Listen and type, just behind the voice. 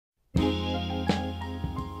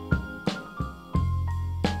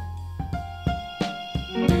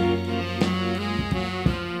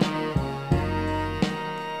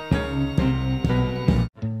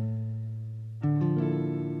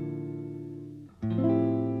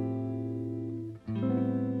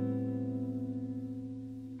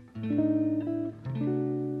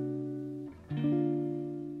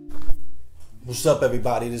What's up,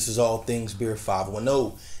 everybody? This is All Things Beer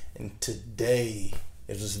 510, and today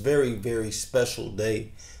is this very, very special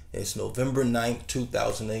day. It's November 9th,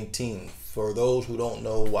 2018. For those who don't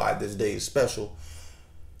know why this day is special,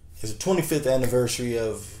 it's the 25th anniversary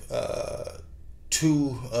of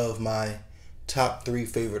two of my top three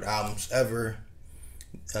favorite albums ever.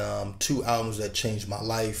 Two albums that changed my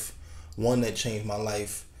life. One that changed my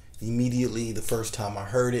life immediately the first time I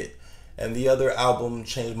heard it, and the other album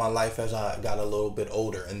changed my life as I got a little bit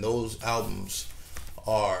older. And those albums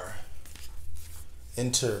are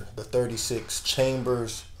Enter the 36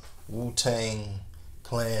 Chambers, Tang,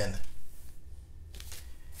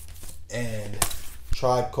 and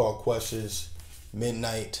Tribe Called Quest's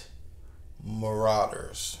Midnight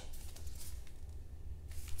Marauders.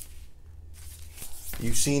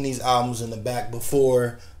 You've seen these albums in the back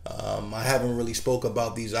before. I haven't really spoke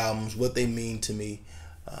about these albums, what they mean to me,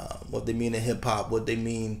 what they mean to hip hop, what they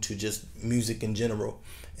mean to just music in general.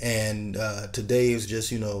 And today is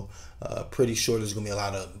just, pretty short. There's going to be a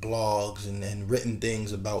lot of blogs and written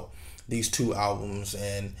things about these two albums.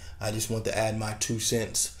 And I just want to add my 2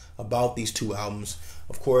 cents about these two albums.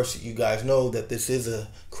 Of course, you guys know that this is a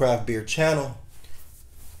craft beer channel.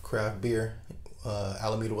 Craft beer.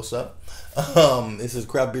 Alameda, what's up? This is a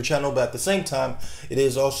craft beer channel, but at the same time, it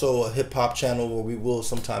is also a hip hop channel where we will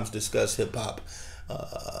sometimes discuss hip hop,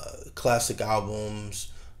 classic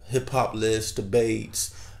albums, hip hop lists,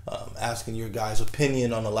 debates, asking your guys'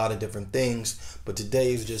 opinion on a lot of different things. But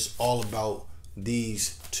today is just all about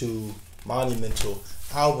these two monumental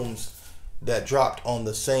albums that dropped on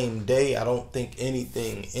the same day. I don't think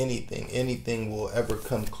anything will ever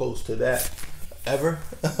come close to that, ever.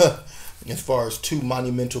 As far as two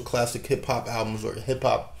monumental classic hip-hop albums, or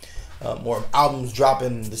hip-hop or albums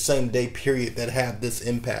dropping the same day period that have this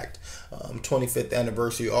impact. 25th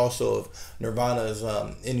anniversary also of Nirvana's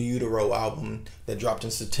In Utero album that dropped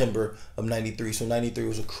in September of 93. So 93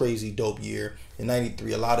 was a crazy dope year. In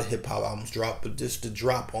 93, a lot of hip-hop albums dropped, but just to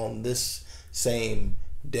drop on this same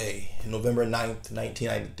day, November 9th,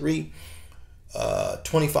 1993,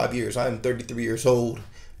 25 years. I am 33 years old,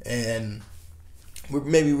 and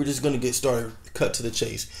we're just going to get started, cut to the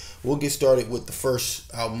chase. We'll get started with the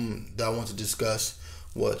first album that I want to discuss,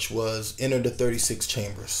 which was Enter the 36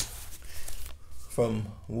 Chambers from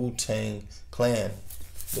Wu-Tang Clan.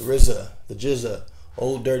 The RZA, the Jizza,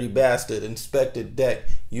 Old Dirty Bastard, Inspector Deck,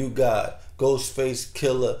 You Got, Ghostface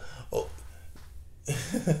Killer,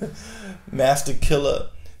 Master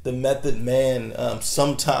Killer, The Method Man,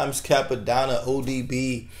 sometimes Capadonna,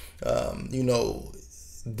 ODB.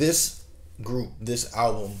 This group, this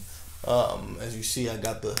album, as you see, I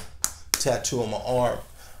got the tattoo on my arm.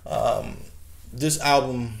 This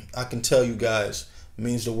album, I can tell you guys,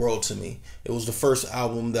 means the world to me. It was the first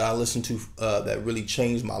album that I listened to that really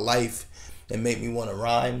changed my life and made me want to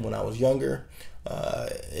rhyme when I was younger. I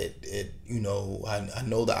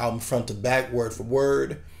know the album front to back, word for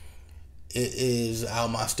word. It is an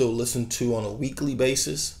album I still listen to on a weekly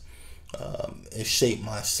basis. It shaped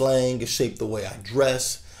my slang. It shaped the way I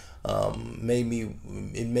dress. It made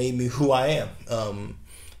me who I am,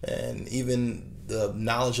 and even the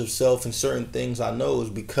knowledge of self and certain things I know is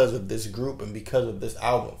because of this group and because of this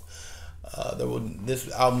album.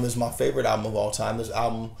 This album is my favorite album of all time. This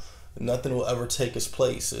album, nothing will ever take its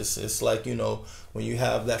place. It's like, when you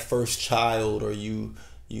have that first child, or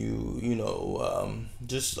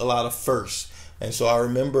just a lot of firsts. And so I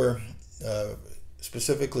remember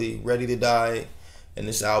specifically Ready to Die and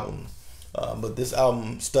this album. But this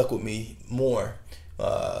album stuck with me more.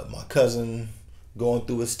 My cousin going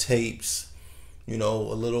through his tapes,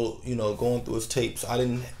 going through his tapes. I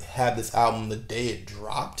didn't have this album the day it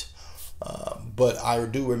dropped, but I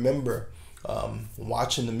do remember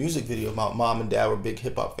watching the music video. My mom and dad were big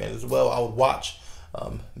hip hop fans as well. I would watch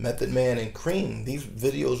Method Man and Cream. These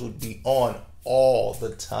videos would be on all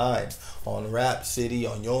the time on Rap City,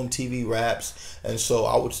 on Yo MTV Raps. And so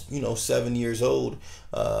I was 7 years old,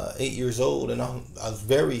 8 years old, and I was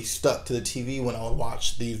very stuck to the TV when I would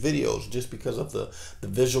watch these videos, just because of the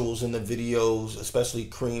visuals in the videos, especially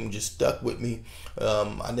Cream, just stuck with me.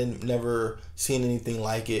 I never seen anything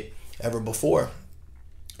like it ever before.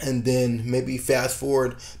 And then maybe fast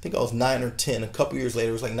forward, I think I was 9 or 10, a couple years later,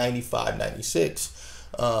 it was like 95, 96,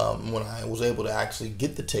 when I was able to actually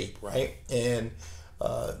get the tape, right? And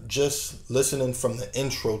just listening from the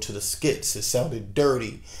intro to the skits, it sounded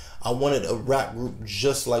dirty. I wanted a rap group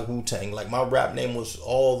just like Wu-Tang. Like, my rap name was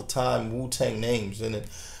all the time Wu-Tang names. And then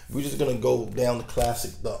we're just going to go down the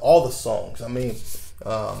classic, all the songs. I mean,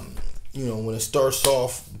 when it starts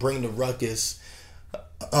off, Bring the Ruckus,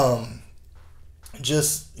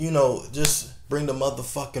 just, just bring the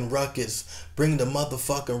motherfucking ruckus,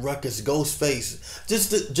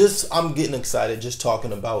 Ghostface. I'm getting excited just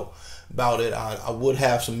talking about it. I would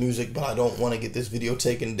have some music, but I don't want to get this video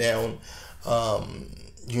taken down.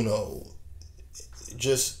 You know,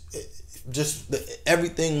 just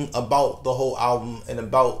everything about the whole album and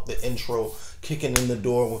about the intro, kicking in the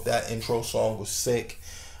door with that intro song was sick.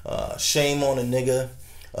 Shame on a Nigga,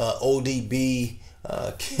 ODB,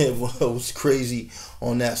 Kid was crazy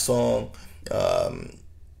on that song.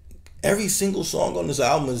 Every single song on this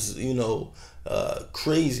album is,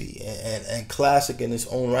 crazy and classic in its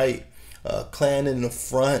own right. Clan in the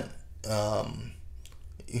Front, the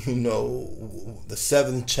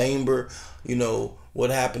Seventh Chamber, what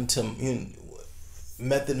happened to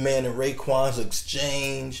Method Man and Raekwon's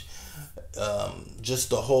exchange, just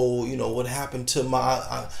the whole, what happened to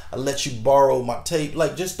I let you borrow my tape,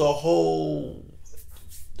 like just the whole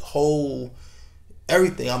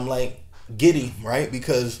everything. I'm like giddy, right?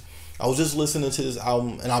 Because I was just listening to this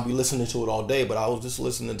album, and I'll be listening to it all day, but I was just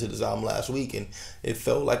listening to this album last week, and it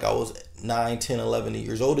felt like I was 9, 10, 11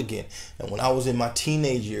 years old again. And when I was in my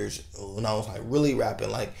teenage years, when I was like really rapping,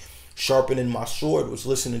 like sharpening my sword, was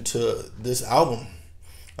listening to this album.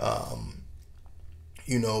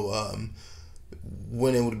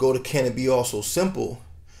 When it would go to Can It Be All So Simple,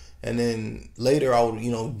 and then later I would,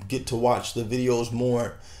 get to watch the videos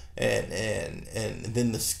more, and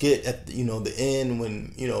then the skit at the end,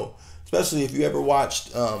 when, especially if you ever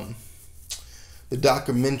watched the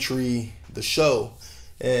documentary The Show,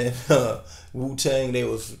 and Wu-Tang, they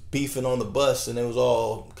was beefing on the bus, and they was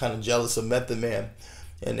all kind of jealous of Method Man,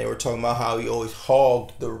 and they were talking about how he always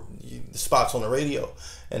hogged the spots on the radio.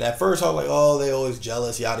 And at first I was like, oh, they always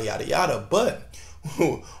jealous, yada yada yada. But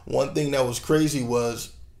one thing that was crazy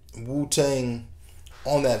was Wu-Tang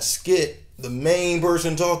on that skit, the main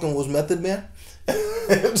person talking was Method Man.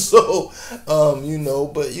 And so,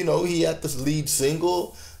 he had this lead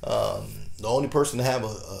single, the only person to have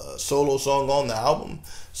a solo song on the album.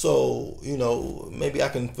 So, maybe I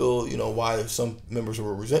can feel, why some members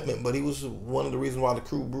were resentment, but he was one of the reasons why the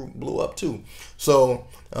crew blew up too. So,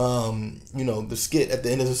 the skit at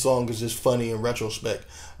the end of the song is just funny in retrospect.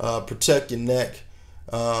 Protect Your Neck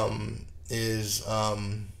is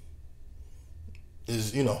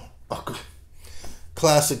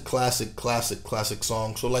classic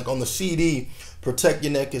song. So like on the CD, Protect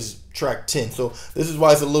Your Neck is track 10. So this is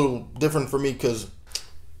why it's a little different for me, because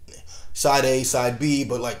side A, side B,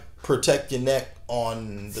 but like Protect Your Neck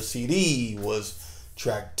on the CD was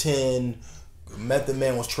track 10. Method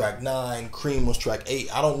Man was track 9. Cream was track 8.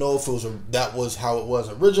 I don't know if that was how it was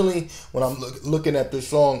originally. When I'm looking at this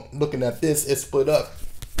song, it's split up.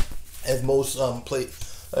 As most play,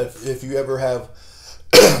 if you ever have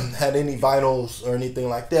had any vinyls or anything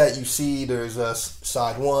like that, you see there's a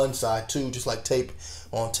side 1, side 2, just like tape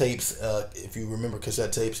on tapes, if you remember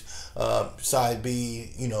cassette tapes, side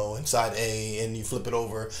B, and side A, and you flip it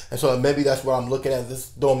over. And so maybe that's what I'm looking at. This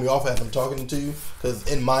throwing me off as I'm talking to you, because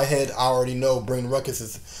in my head I already know Bring Ruckus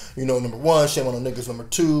is, number 1, Shame on the Niggas number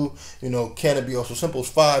 2, Can It Be Also Simple is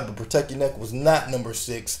 5, but Protect Your Neck was not number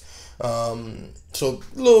 6. So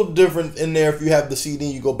a little different in there. If you have the CD,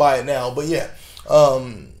 you go buy it now. But yeah,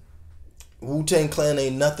 Wu-Tang Clan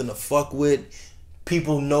ain't nothing to fuck with.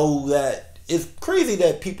 People know that. It's crazy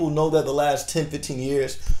that people know that the last 10, 15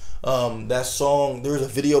 years, that song, there was a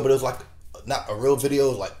video, but it was like not a real video. It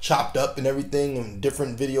was like chopped up and everything, and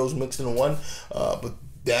different videos mixed into one. But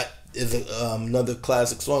that is another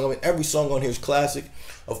classic song. I mean, every song on here is classic.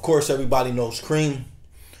 Of course, everybody knows Cream.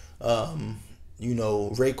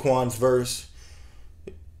 Raekwon's verse,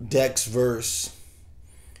 Dex verse,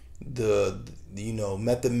 the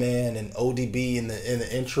Method Man and ODB in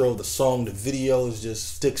the intro, the song, the video is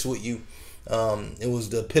just sticks with you. It was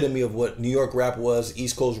the epitome of what New York rap was,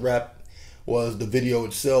 East Coast rap was the video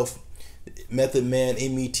itself. Method Man,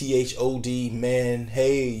 METHOD, man,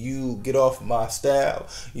 hey, you get off my style,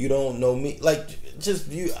 you don't know me. Like, just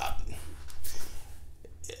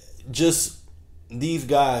these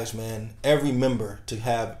guys, man, every member to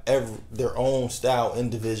have their own style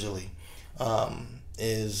individually,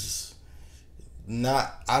 is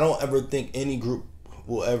not, I don't ever think any group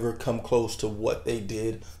will ever come close to what they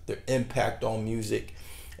did, their impact on music,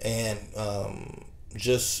 and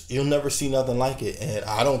you'll never see nothing like it. And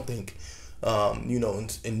I don't think,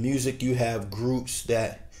 in music you have groups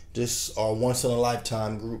that just are once in a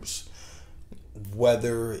lifetime groups,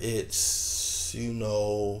 whether it's,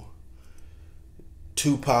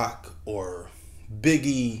 Tupac or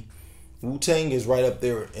Biggie. Wu-Tang is right up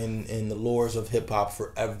there in the lores of hip hop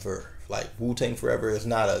forever. Like, Wu-Tang Forever is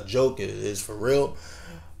not a joke, it is for real.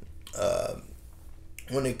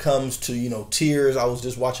 when it comes to, you know, tears. I was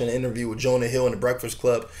just watching an interview with Jonah Hill in the Breakfast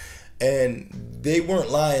Club, and they weren't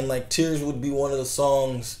lying. Like, Tears would be one of the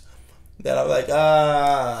songs that I'm like,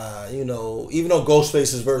 you know, even though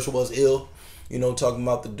Ghostface's verse was ill, you know, talking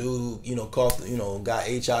about the dude, you know, got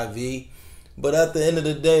HIV. But at the end of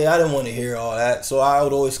the day, I didn't want to hear all that, so I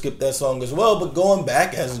would always skip that song as well. But going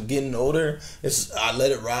back as getting older, I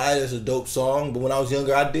Let It Ride is a dope song. But when I was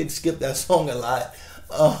younger, I did skip that song a lot,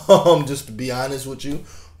 just to be honest with you.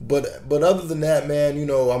 But other than that, man, you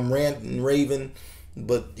know, I'm ranting, raving.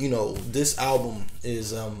 But, you know, this album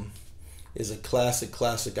is a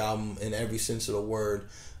classic album in every sense of the word.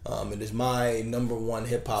 It is my number one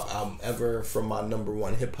hip hop album ever, from my number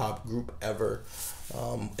one hip hop group ever.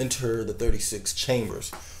 Enter the 36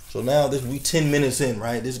 Chambers. So now we 10 minutes in,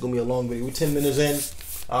 right? This is gonna be a long video. We 10 minutes in.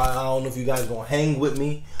 I don't know if you guys gonna hang with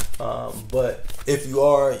me, but if you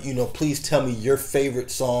are, you know, please tell me your favorite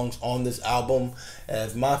songs on this album.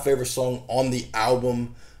 As my favorite song on the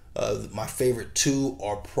album, my favorite two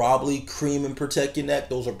are probably Cream and Protect Your Neck.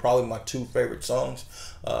 Those are probably my two favorite songs.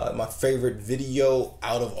 My favorite video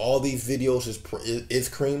out of all these videos is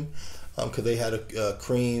Cream, because they had a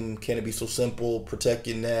Cream, Can It Be So Simple, Protect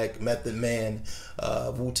Your Neck, Method Man,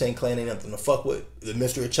 Wu-Tang Clan Ain't Nothing to Fuck With, The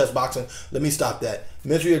Mystery of Chess Boxing. Let me stop that.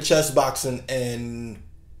 Mystery of Chess Boxing and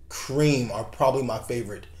Cream are probably my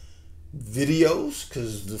favorite videos,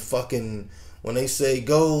 because the fucking, when they say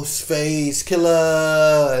Ghostface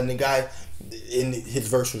Killer, and the guy in his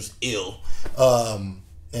verse was ill,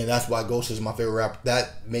 and that's why Ghost is my favorite rapper.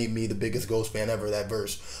 That made me the biggest Ghost fan ever, that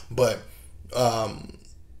verse. But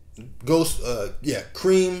Ghost,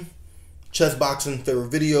 Cream, Chess Boxing, favorite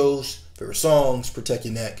videos, favorite songs, Protect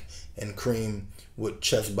Your Neck, and Cream, with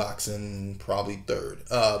Chess Boxing probably third.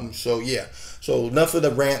 So enough of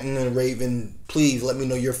the ranting and raving. Please let me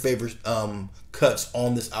know your favorite cuts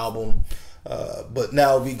on this album. But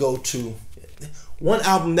now we go to one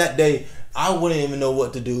album that day. I wouldn't even know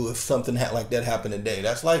what to do if something like that happened today.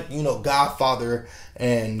 That's like, you know, Godfather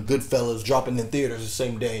and Goodfellas dropping in theaters the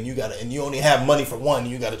same day, and you only have money for one,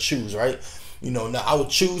 and you gotta choose, right? You know, now I would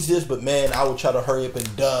choose this, but man, I would try to hurry up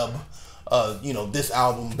and dub, you know, this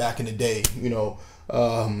album back in the day. You know,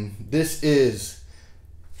 this is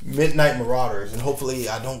Midnight Marauders, and hopefully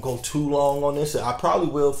I don't go too long on this. I probably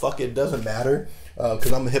will. Fuck it, doesn't matter,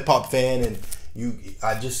 because I'm a hip hop fan, and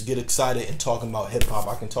I just get excited in talking about hip hop.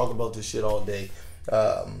 I can talk about this shit all day.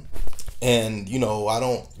 And you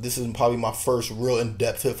know, this is probably my first real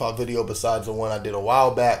in-depth hip hop video besides the one I did a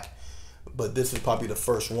while back, but this is probably the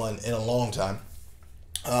first one in a long time.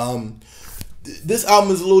 This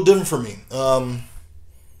album is a little different for me.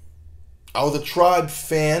 I was a Tribe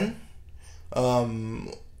fan. My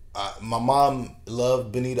mom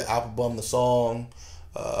loved Benita Applebum, the song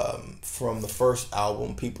from the first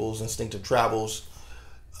album, People's Instinctive Travels,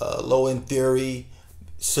 Low End Theory,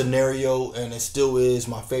 Scenario, and it still is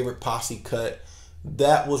my favorite Posse cut.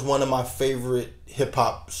 That was one of my favorite hip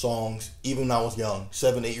hop songs, even when I was young,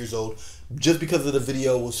 7, 8 years old, just because of the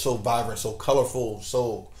video was so vibrant, so colorful,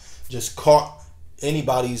 so just caught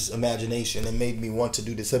anybody's imagination and made me want to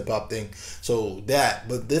do this hip hop thing. So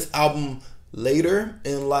but this album later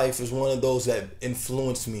in life is one of those that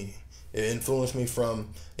influenced me. It influenced me from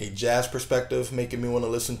a jazz perspective, making me want to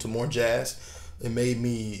listen to more jazz. It made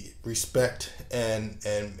me respect and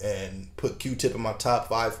put Q-Tip in my top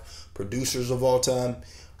 5 producers of all time.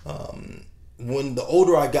 When the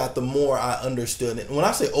older I got, the more I understood it. When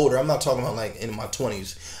I say older, I'm not talking about like in my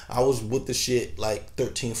 20s. I was with the shit like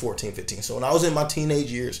 13, 14, 15. So when I was in my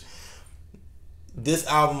teenage years, this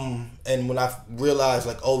album, and when I realized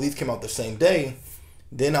like, oh, these came out the same day,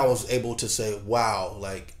 then I was able to say, wow,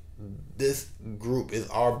 like this group is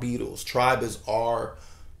our Beatles. Tribe is our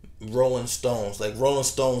Rolling Stones. Like Rolling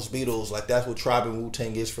Stones, Beatles, like that's what Tribe and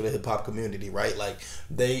Wu-Tang is for the hip hop community, right? Like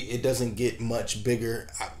it doesn't get much bigger.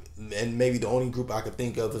 And maybe the only group I could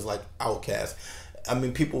think of is like Outkast. I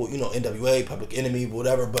mean, people, you know, NWA, Public Enemy,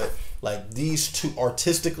 whatever, but like these two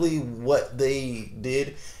artistically, what they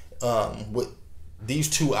did with these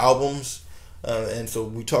two albums, and so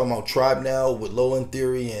we talking about Tribe now with Low End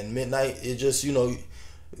Theory and Midnight. It just, you know,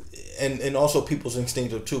 and also People's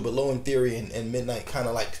Instinctive too, but Low End Theory and Midnight kind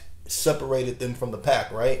of like separated them from the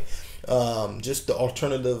pack, right? Just the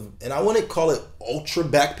alternative, and I wouldn't call it ultra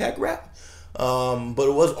backpack rap, but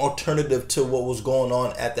it was alternative to what was going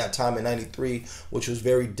on at that time in '93, which was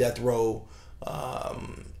very Death Row,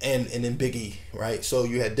 and then Biggie, right? So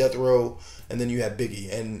you had Death Row, and then you had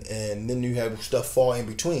Biggie, and then you have stuff fall in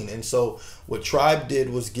between. And so what Tribe did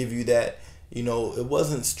was give you that, you know, it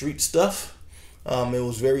wasn't street stuff. It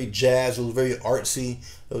was very jazz. It was very artsy.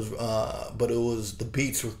 It was, but it was, the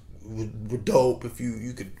beats were were dope. If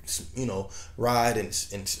you could, ride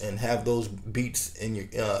and have those beats in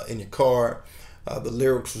your car. The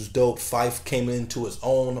lyrics was dope. Fife came into his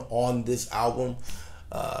own on this album.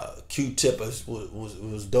 Q-Tip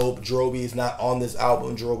was dope. Droby is not on this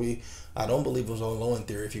album. Droby, I don't believe was on Low End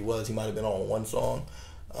Theory. If he was, he might have been on one song.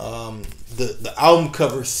 The album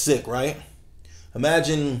cover is sick, right?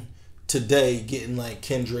 Imagine today getting like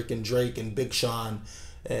Kendrick and Drake and Big Sean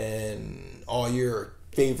and all your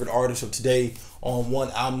favorite artists of today on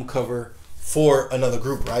one album cover for another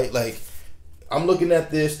group, right? Like, I'm looking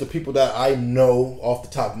at this, the people that I know off the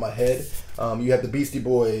top of my head. You have the Beastie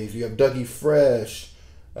Boys, you have Dougie Fresh,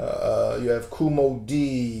 you have Kumo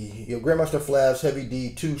D, you have Grandmaster Flash, Heavy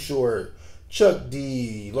D, Too Short, Chuck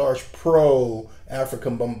D, Large Pro,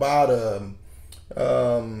 African Bambaataa,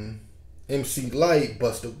 MC Light,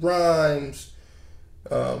 Busta Rhymes,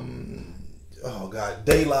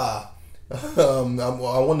 De La.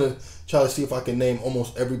 I want to try to see if I can name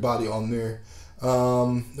almost everybody on there.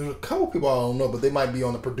 There's a couple people I don't know, but they might be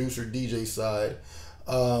on the producer DJ side.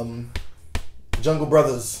 Jungle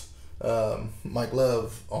Brothers, Mike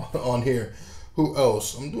Love on here. Who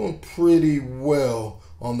else? I'm doing pretty well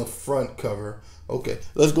on the front cover. Okay,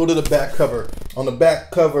 let's go to the back cover. On the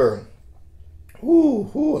back cover, a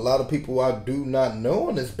lot of people I do not know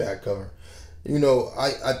on this back cover.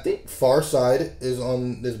 I think Farside is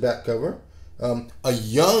on this back cover. A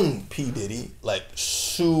young P. Diddy, like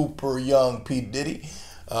super young P. Diddy.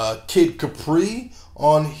 Kid Capri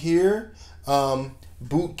on here.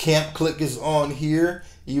 Boot Camp Click is on here.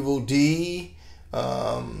 Evil D.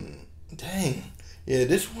 Dang. Yeah,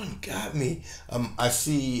 this one got me. I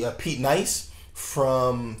see Pete Nice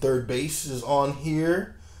from Third Base is on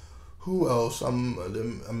here. Who else? There's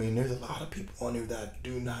a lot of people on here that I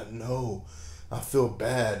do not know. I feel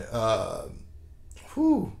bad.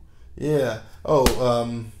 Yeah.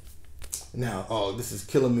 This is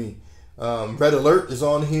killing me. Red Alert is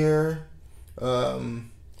on here.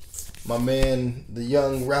 My man, the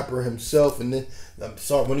young rapper himself. And then, I'm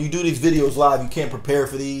sorry, when you do these videos live, you can't prepare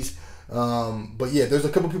for these. But yeah, there's a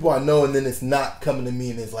couple people I know, and then it's not coming to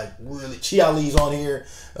me, and it's like really. Chi Ali's on here.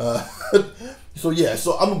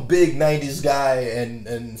 So I'm a big '90s guy,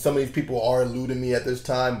 and some of these people are eluding me at this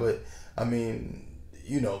time. But I mean,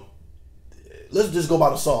 let's just go by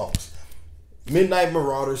the songs. Midnight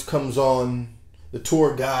Marauders comes on, the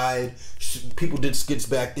tour guide. People did skits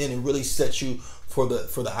back then and really set you for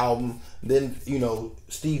the album. Then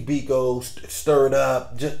Steve Biko, Stir It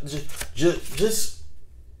Up. Just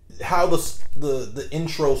how the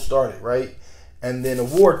intro started, right? And then a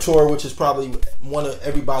War Tour, which is probably one of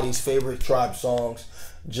everybody's favorite Tribe songs.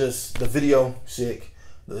 Just the video sick,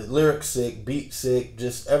 the lyrics sick, beat sick,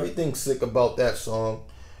 just everything sick about that song.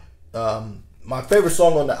 My favorite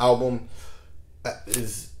song on the album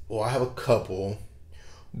is, I have a couple,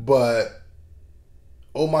 but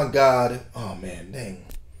oh my god, oh man, dang.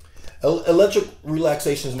 Electric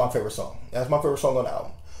Relaxation is my favorite song. That's my favorite song on the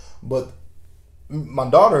album. But my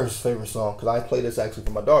daughter's favorite song, because I play this actually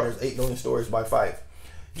for my daughter, is 8 Million Stories by Fife.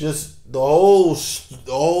 Just the whole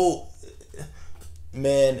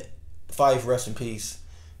man, Fife, rest in peace.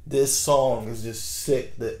 This song is just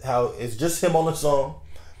sick. That how it's just him on the song.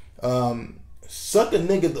 Suck a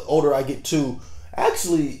Nigga, the older I get too,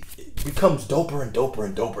 actually becomes doper and doper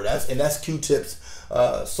and doper. That's Q-Tip's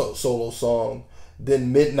solo song.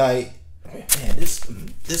 Then Midnight, man, this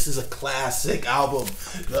is a classic album.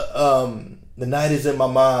 The Night Is In My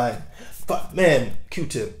Mind. But man,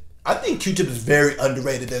 Q-Tip. I think Q-Tip is very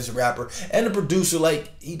underrated as a rapper and a producer.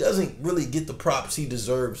 Like, he doesn't really get the props he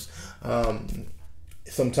deserves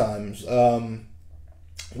sometimes.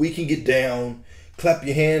 We Can Get Down. Clap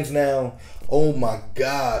Your Hands Now. Oh my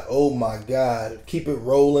God. Oh my God. Keep It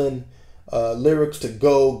Rolling. Lyrics to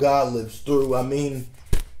Go. God Lives Through. I mean,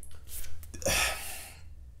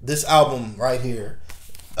 this album right here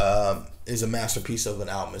is a masterpiece of an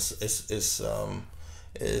album.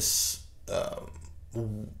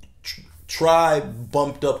 Tribe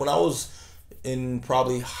bumped up when I was in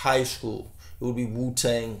probably high school. It would be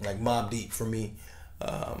Wu-Tang, like Mobb Deep for me.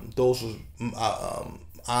 Those was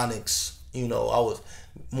Onyx. I was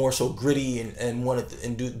more so gritty and wanted to,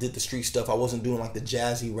 and did the street stuff. I wasn't doing like the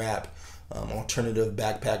jazzy rap, alternative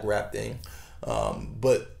backpack rap thing.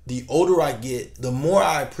 But the older I get, the more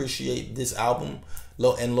I appreciate this album,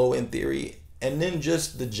 Low End Theory, and then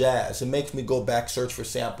just the jazz. It makes me go back, search for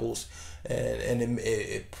samples, and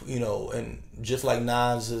just like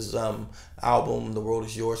Nas's album, The World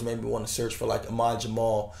Is Yours, made me want to search for like Ahmad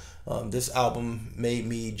Jamal. This album made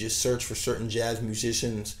me just search for certain jazz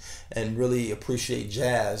musicians and really appreciate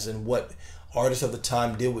jazz and what artists of the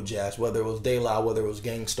time did with jazz, whether it was De La, whether it was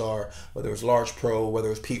Gang Starr, whether it was Large Pro, whether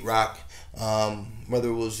it was Pete Rock, whether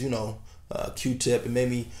it was, Q-Tip. It made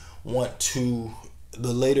me want to,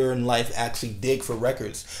 the later in life, actually dig for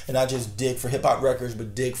records, and not just dig for hip hop records,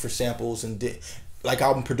 but dig for samples and like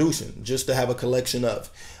album producing, just to have a collection of.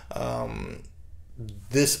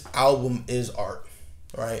 This album is art,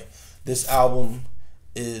 right? This album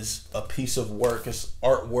is a piece of work. It's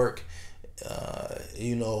artwork.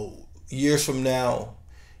 Years from now,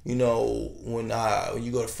 when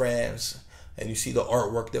you go to France and you see the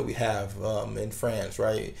artwork that we have in France,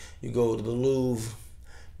 right? You go to the Louvre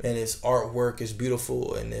and its artwork is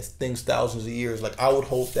beautiful and it's things thousands of years. Like, I would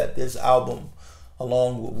hope that this album,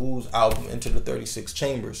 along with Wu's album, Enter the 36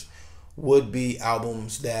 Chambers, would be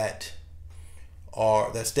albums that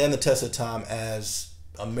stand the test of time as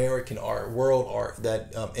American art, world art,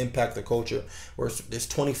 that impact the culture. Where it's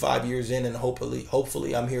 25 years in, and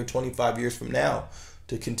hopefully I'm here 25 years from now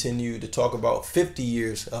to continue to talk about 50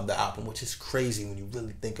 years of the album, which is crazy when you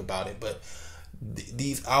really think about it. But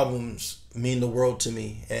these albums mean the world to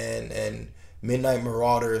me, and Midnight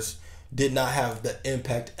Marauders did not have the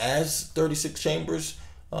impact as 36 Chambers,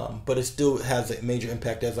 but it still has a major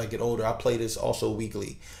impact as I get older. I play this also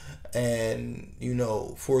weekly. And,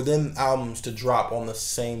 for them albums to drop on the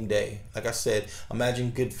same day, like I said,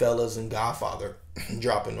 imagine Goodfellas and Godfather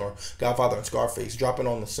dropping, or Godfather and Scarface dropping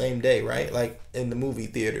on the same day, right? Like in the movie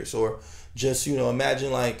theaters, or just,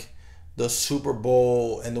 imagine like the Super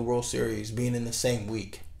Bowl and the World Series being in the same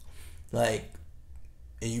week.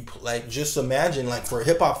 Just imagine, like, for a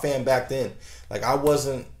hip hop fan back then, like I was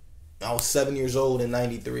 7 years old in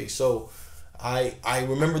 '93. So I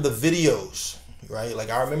remember the videos. Right, like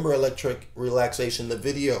I remember Electric Relaxation, the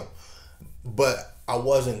video, but I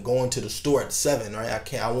wasn't going to the store at 7.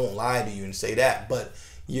 Right, I won't lie to you and say that. But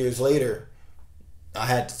years later, I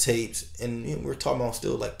had the tapes, and we're talking about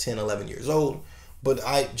still like 10, 11 years old. But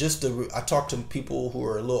I talked to people who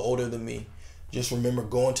are a little older than me. Just remember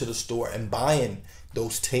going to the store and buying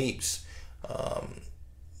those tapes.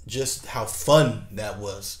 Just how fun that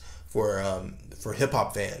was for hip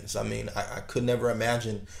hop fans. I mean, I could never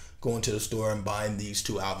imagine going to the store and buying these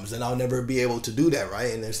two albums, and I'll never be able to do that,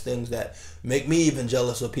 right? And there's things that make me even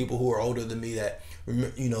jealous of people who are older than me that,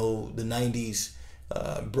 the 90s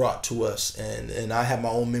brought to us, and I have my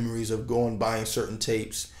own memories of going buying certain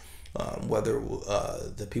tapes, whether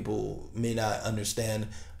the people may not understand,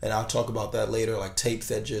 and I'll talk about that later, like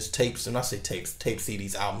tapes, and I say tapes,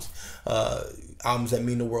 CDs, albums that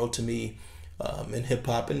mean the world to me, in hip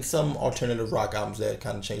hop, and some alternative rock albums that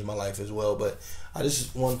kind of changed my life as well. But I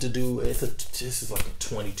just want to do this is like a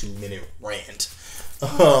 22-minute rant,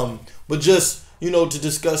 but just to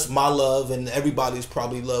discuss my love and everybody's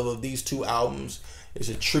probably love of these two albums. It's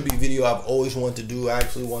a tribute video I've always wanted to do. I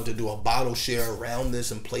actually wanted to do a bottle share around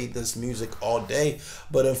this and play this music all day,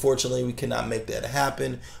 but unfortunately we cannot make that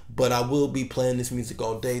happen. But I will be playing this music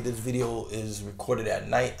all day. This video is recorded at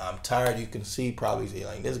night. I'm tired. You can see, probably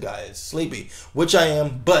like, this guy is sleepy, which I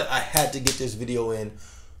am, but I had to get this video in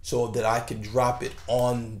so that I could drop it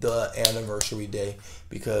on the anniversary day,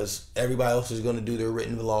 because everybody else is going to do their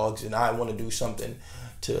written vlogs, and I want to do something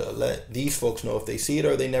to let these folks know, if they see it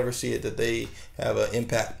or they never see it, that they have an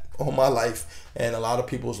impact on my life and a lot of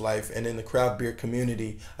people's life. And in the craft beer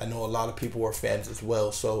community, I know a lot of people are fans as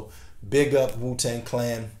well. So big up Wu-Tang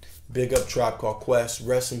Clan, big up Tribe Called Quest,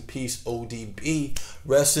 rest in peace ODB,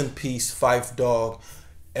 rest in peace Phife Dawg.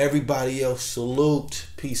 Everybody else, salute,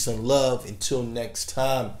 peace and love. Until next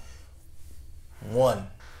time, one.